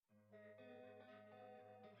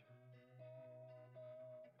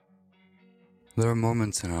There are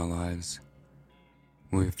moments in our lives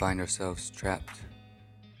when we find ourselves trapped,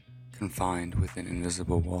 confined within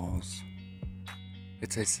invisible walls.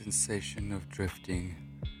 It's a sensation of drifting,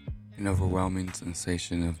 an overwhelming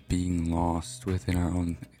sensation of being lost within our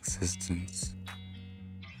own existence.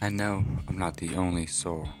 I know I'm not the only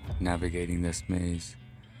soul navigating this maze,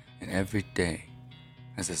 and every day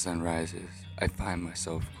as the sun rises, I find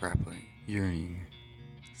myself grappling, yearning,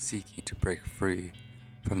 seeking to break free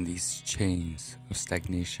from these chains of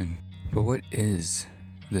stagnation. But what is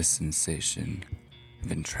this sensation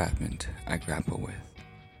of entrapment I grapple with?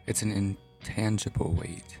 It's an intangible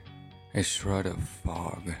weight, a shroud of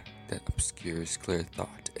fog that obscures clear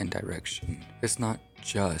thought and direction. It's not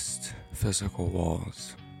just physical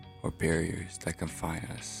walls or barriers that confine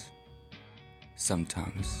us.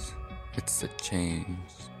 Sometimes it's the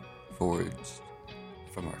chains forged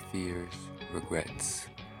from our fears, regrets,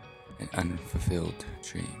 and unfulfilled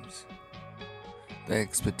dreams. The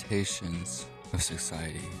expectations of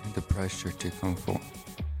society, the pressure to conform,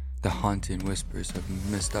 the haunting whispers of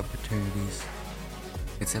missed opportunities.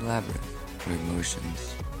 It's a labyrinth of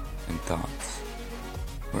emotions and thoughts,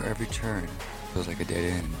 where every turn feels like a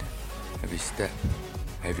dead end, every step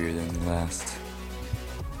heavier than the last.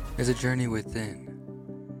 There's a journey within,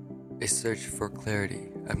 a search for clarity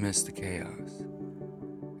amidst the chaos,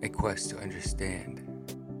 a quest to understand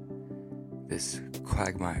this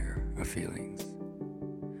quagmire of feelings,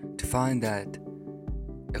 to find that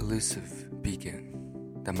elusive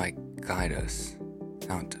beacon that might guide us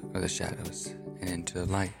out of the shadows and into the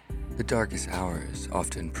light. The darkest hours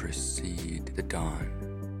often precede the dawn,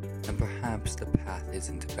 and perhaps the path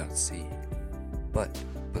isn't about seeing, but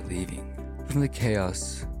believing. From the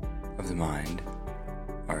chaos of the mind,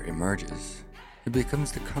 art emerges. It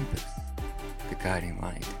becomes the compass, the guiding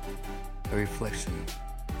light, a reflection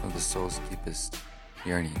of the soul's deepest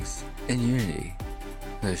yearnings. In unity,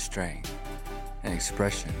 there's strength and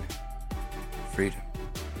expression, freedom.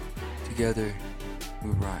 Together, we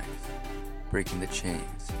rise, breaking the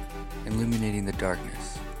chains, illuminating the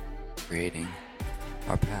darkness, creating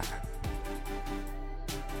our path.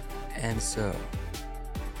 And so,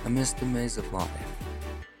 amidst the maze of life,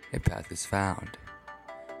 a path is found.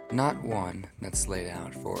 Not one that's laid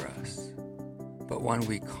out for us, but one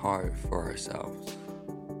we carve for ourselves.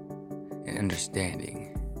 In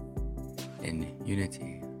understanding, in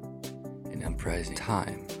unity, in uprising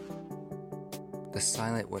time, the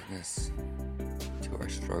silent witness to our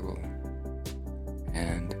struggle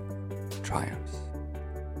and triumphs,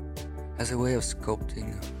 as a way of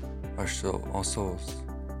sculpting our souls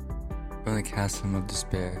from the chasm of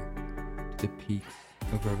despair to the peaks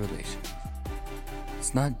of revelation.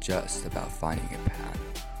 It's not just about finding a path,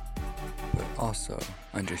 but also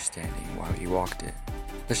understanding why we walked it.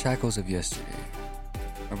 The shackles of yesterday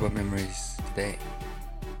are but memories today,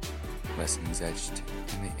 lessons etched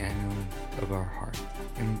in the annals of our heart,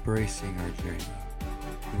 embracing our journey,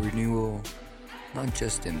 renewal not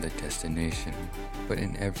just in the destination, but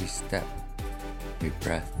in every step, every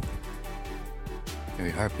breath,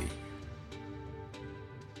 every heartbeat.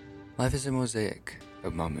 Life is a mosaic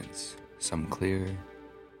of moments, some clear,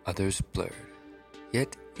 others blurred,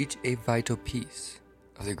 yet each a vital piece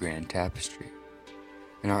of the grand tapestry.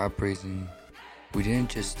 In our uprising, we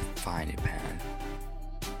didn't just find a path,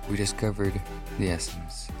 we discovered the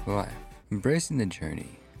essence of life, embracing the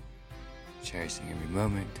journey, cherishing every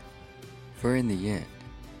moment, for in the end,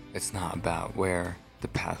 it's not about where the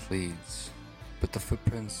path leads, but the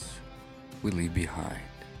footprints we leave behind.